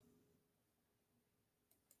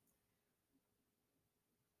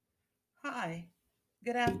Hi,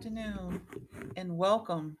 good afternoon, and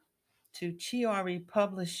welcome to Chiari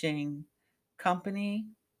Publishing Company,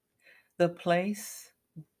 the place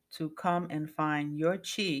to come and find your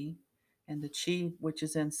chi and the chi which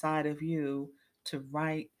is inside of you to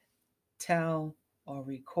write, tell, or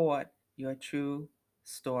record your true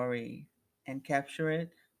story and capture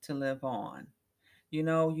it to live on.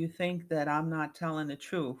 You think that I'm not telling the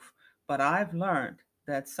truth, but I've learned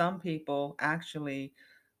that some people actually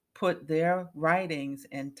put their writings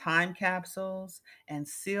in time capsules and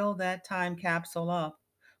seal that time capsule up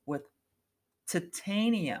with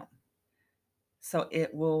titanium so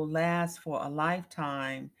it will last for a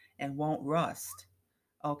lifetime and won't rust.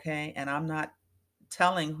 Okay. And I'm not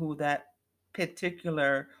telling who that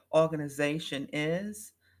particular organization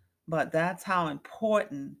is, but that's how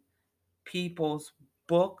important people's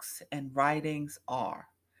books and writings are.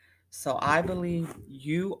 So I believe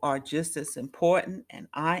you are just as important, and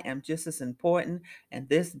I am just as important. And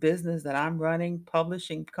this business that I'm running,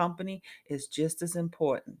 publishing company, is just as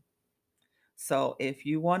important. So if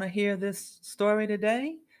you want to hear this story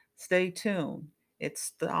today, stay tuned. It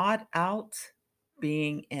started out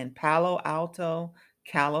being in Palo Alto,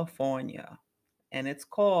 California, and it's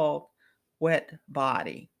called Wet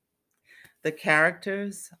Body. The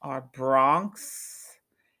characters are Bronx,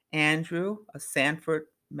 Andrew, a Sanford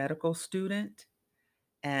medical student,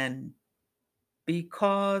 and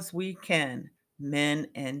Because We Can, Men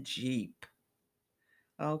and Jeep.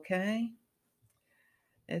 Okay?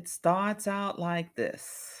 It starts out like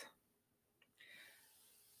this.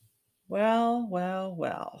 Well.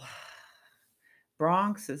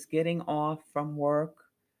 Bronx is getting off from work,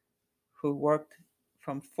 who worked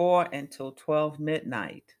from 4 until 12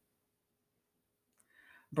 midnight.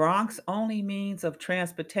 Bronx's only means of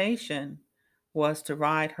transportation was to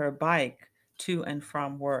ride her bike to and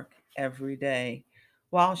from work every day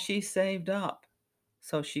while she saved up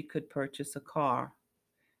so she could purchase a car,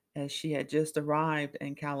 as she had just arrived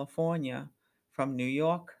in California from New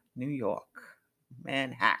York,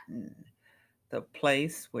 Manhattan, the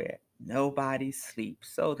place where nobody sleeps,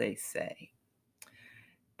 so they say.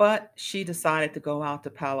 But she decided to go out to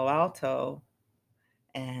Palo Alto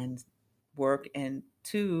and work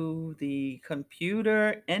into the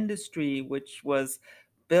computer industry, which was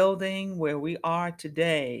building where we are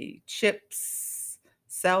today: chips,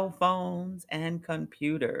 cell phones, and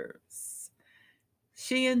computers.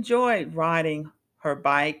 She enjoyed riding her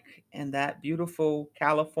bike in that beautiful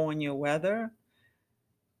California weather,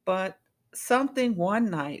 but something one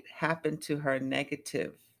night happened to her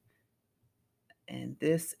negative, and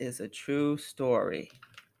this is a true story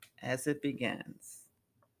as it begins.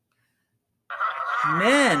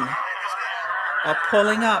 Men are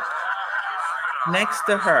pulling up next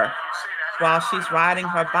to her while she's riding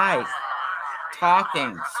her bike,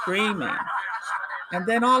 talking, screaming. And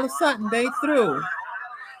then all of a sudden, they threw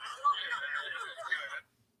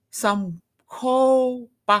some cold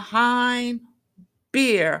behind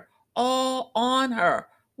beer all on her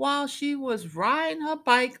while she was riding her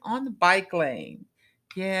bike on the bike lane.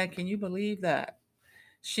 Yeah, can you believe that?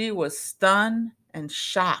 She was stunned and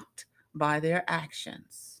shocked by their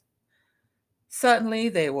actions. Suddenly,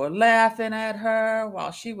 they were laughing at her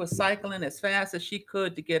while she was cycling as fast as she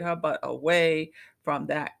could to get her butt away from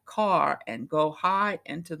that car and go hide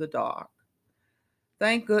into the dark.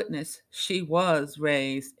 Thank goodness she was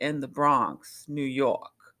raised in the Bronx, New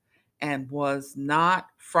York, and was not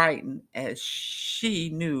frightened, as she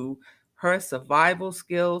knew her survival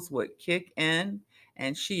skills would kick in,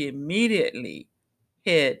 and she immediately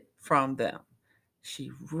hid from them.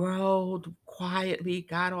 She rode quietly,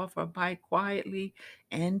 got off her bike quietly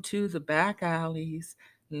into the back alleys,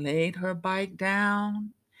 laid her bike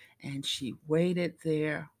down, and she waited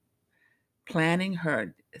there, planning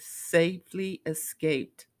her safely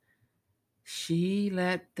escape. She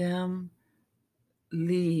let them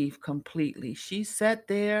leave completely. She sat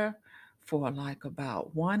there for like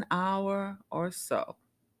about 1 hour or so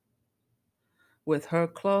with her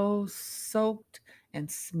clothes soaked and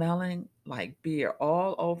smelling like beer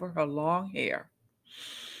all over her long hair,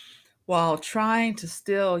 while trying to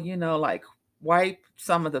still, like wipe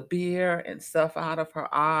some of the beer and stuff out of her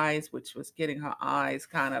eyes, which was getting her eyes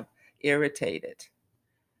kind of irritated.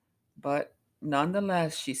 But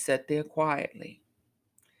nonetheless, she sat there quietly.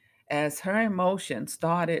 As her emotions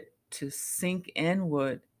started to sink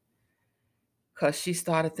inward, because she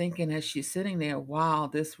started thinking as she's sitting there, wow,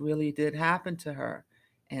 this really did happen to her.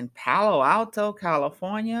 In Palo Alto,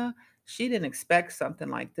 California, she didn't expect something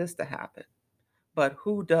like this to happen. But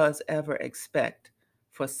who does ever expect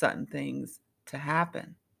for certain things to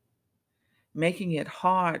happen? Making it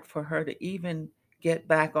hard for her to even get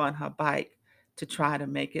back on her bike to try to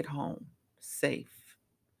make it home safe.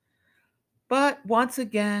 But once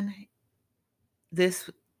again, this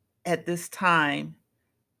at this time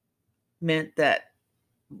meant that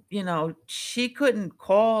she couldn't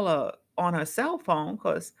call on her cell phone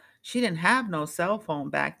because she didn't have no cell phone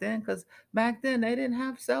back then. Because back then they didn't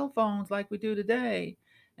have cell phones like we do today.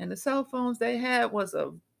 And the cell phones they had was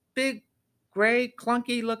a big, gray,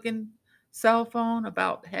 clunky looking cell phone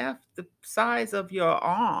about half the size of your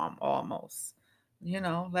arm almost.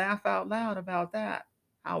 Laugh out loud about that,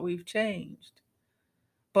 how we've changed.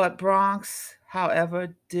 But Bronx,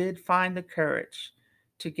 however, did find the courage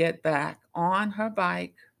to get back on her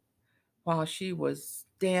bike while she was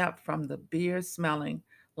damp from the beer smelling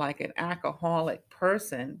like an alcoholic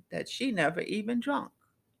person that she never even drunk.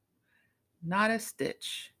 Not a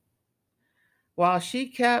stitch. While she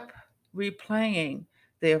kept replaying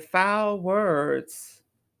their foul words,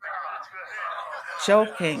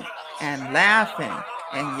 joking and laughing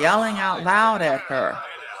and yelling out loud at her.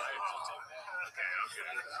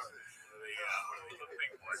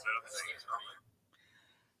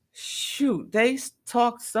 Shoot, they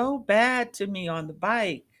talked so bad to me on the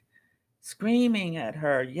bike, screaming at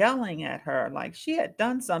her, yelling at her like she had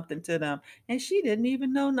done something to them. And she didn't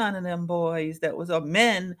even know none of them boys that was, or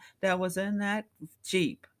men that was in that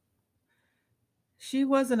Jeep. She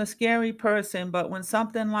wasn't a scary person, but when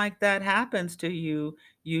something like that happens to you,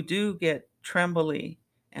 you do get trembly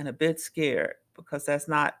and a bit scared because that's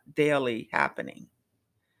not daily happening.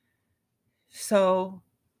 So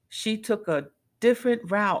she took a different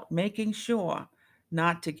route, making sure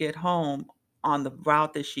not to get home on the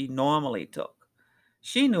route that she normally took.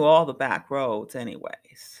 She knew all the back roads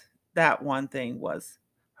anyways. That one thing was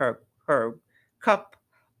her cup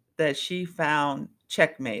that she found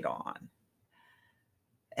checkmate on.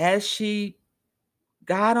 As she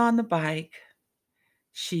got on the bike,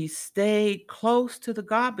 she stayed close to the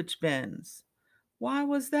garbage bins. Why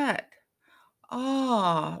was that?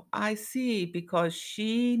 Ah, I see, because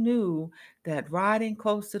she knew that riding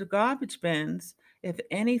close to the garbage bins, if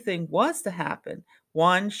anything was to happen,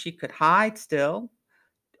 one, she could hide still,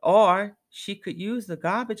 or she could use the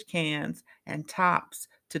garbage cans and tops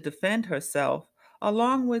to defend herself,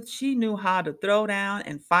 along with she knew how to throw down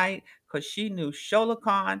and fight because she knew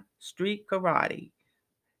Shotokan street karate.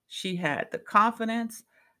 She had the confidence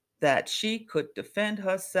that she could defend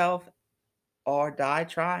herself or die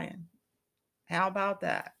trying. How about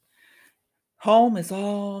that? Home is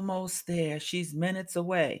almost there. She's minutes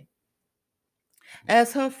away.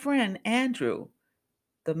 As her friend Andrew,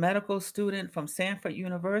 the medical student from Sanford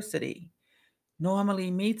University,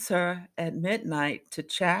 normally meets her at midnight to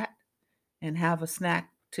chat and have a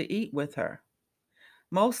snack to eat with her.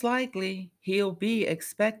 Most likely, he'll be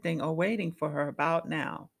expecting or waiting for her about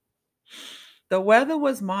now. The weather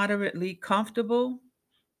was moderately comfortable,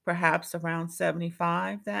 perhaps around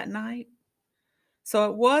 75 that night. So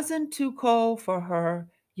it wasn't too cold for her,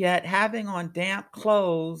 yet having on damp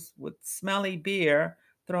clothes with smelly beer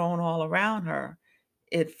thrown all around her,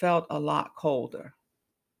 it felt a lot colder.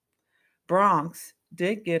 Bronx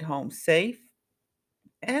did get home safe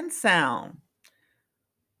and sound.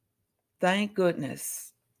 Thank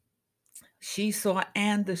goodness. She saw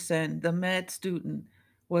Anderson, the med student,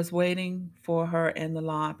 was waiting for her in the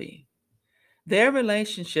lobby. Their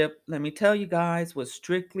relationship, let me tell you guys, was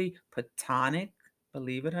strictly platonic,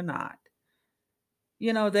 believe it or not.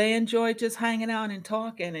 They enjoyed just hanging out and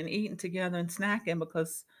talking and eating together and snacking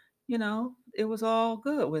because, it was all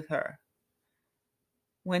good with her.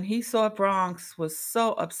 When he saw Bronx was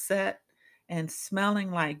so upset and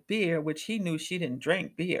smelling like beer, which he knew she didn't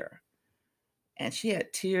drink beer, and she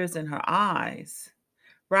had tears in her eyes,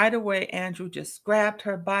 right away Andrew just grabbed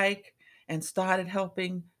her bike and started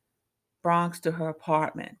helping Bronx to her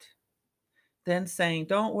apartment, then saying,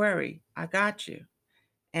 "Don't worry, I got you."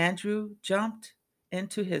 Andrew jumped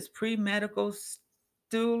into his pre-medical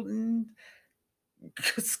student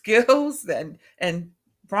skills, and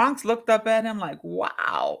Bronx looked up at him like,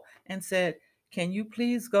 "Wow," and said, "Can you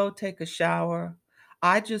please go take a shower?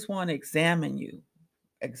 I just want to examine you."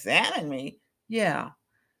 Examine me? Yeah.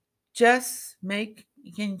 Just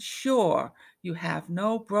making sure you have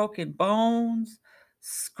no broken bones,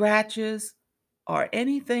 scratches, or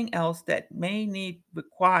anything else that may need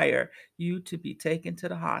require you to be taken to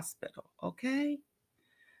the hospital. Okay?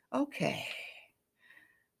 Okay.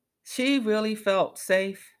 She really felt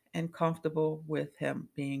safe and comfortable with him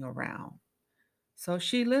being around. So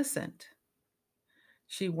she listened.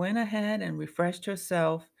 She went ahead and refreshed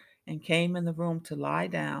herself and came in the room to lie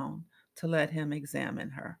down to let him examine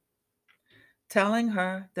her, telling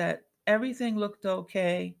her that everything looked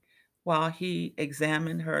okay, while he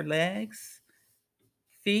examined her legs,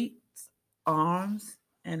 feet, arms,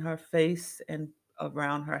 and her face and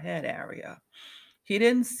around her head area. He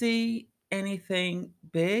didn't see anything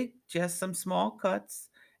big, just some small cuts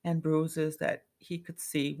and bruises that he could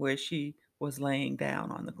see where she was laying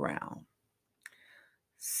down on the ground.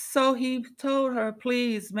 So he told her,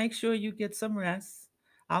 please make sure you get some rest.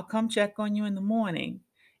 I'll come check on you in the morning.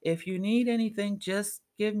 If you need anything, just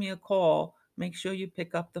give me a call. Make sure you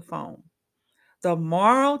pick up the phone. The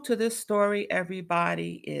moral to this story,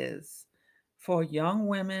 everybody, is for young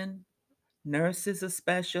women, nurses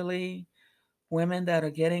especially, women that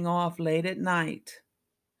are getting off late at night,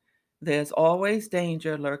 there's always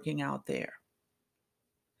danger lurking out there.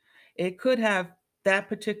 It could have that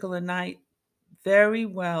particular night very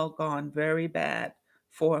well gone very bad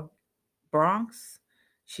for Bronx.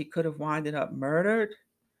 She could have winded up murdered,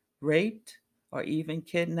 raped, or even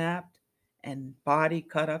kidnapped and body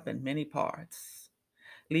cut up in many parts,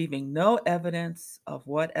 leaving no evidence of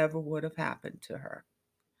whatever would have happened to her.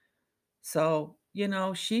 So,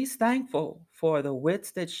 she's thankful for the wits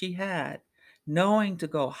that she had, knowing to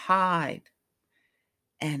go hide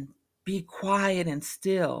and be quiet and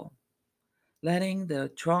still, letting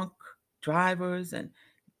the drunk drivers and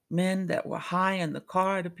men that were high in the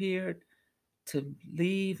car, it appeared, to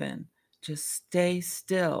leave and just stay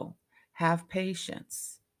still, have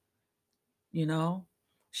patience, you know.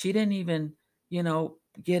 She didn't even,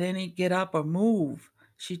 get up or move.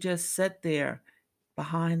 She just sat there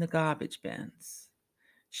behind the garbage bins.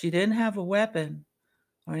 She didn't have a weapon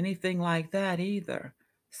or anything like that either.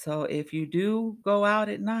 So if you do go out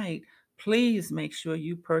at night, please make sure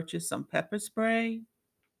you purchase some pepper spray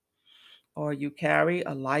or you carry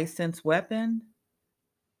a licensed weapon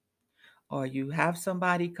or you have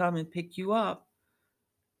somebody come and pick you up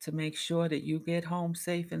to make sure that you get home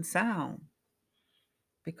safe and sound.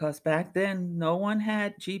 Because back then, no one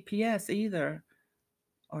had GPS either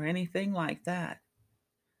or anything like that.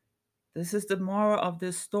 This is the moral of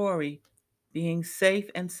this story, being safe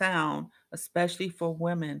and sound, especially for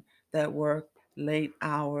women that work late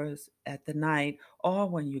hours at the night or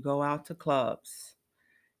when you go out to clubs.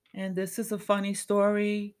 And this is a funny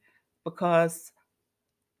story because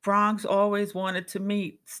Franz always wanted to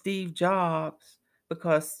meet Steve Jobs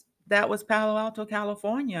because that was Palo Alto,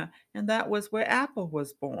 California, and that was where Apple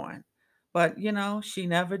was born. But, she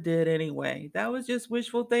never did anyway. That was just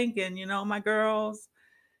wishful thinking, my girls.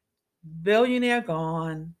 Billionaire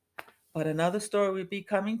gone. But another story will be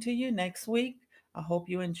coming to you next week. I hope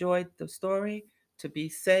you enjoyed the story. To be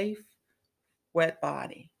safe, wet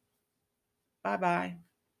body. Bye bye.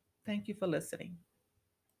 Thank you for listening.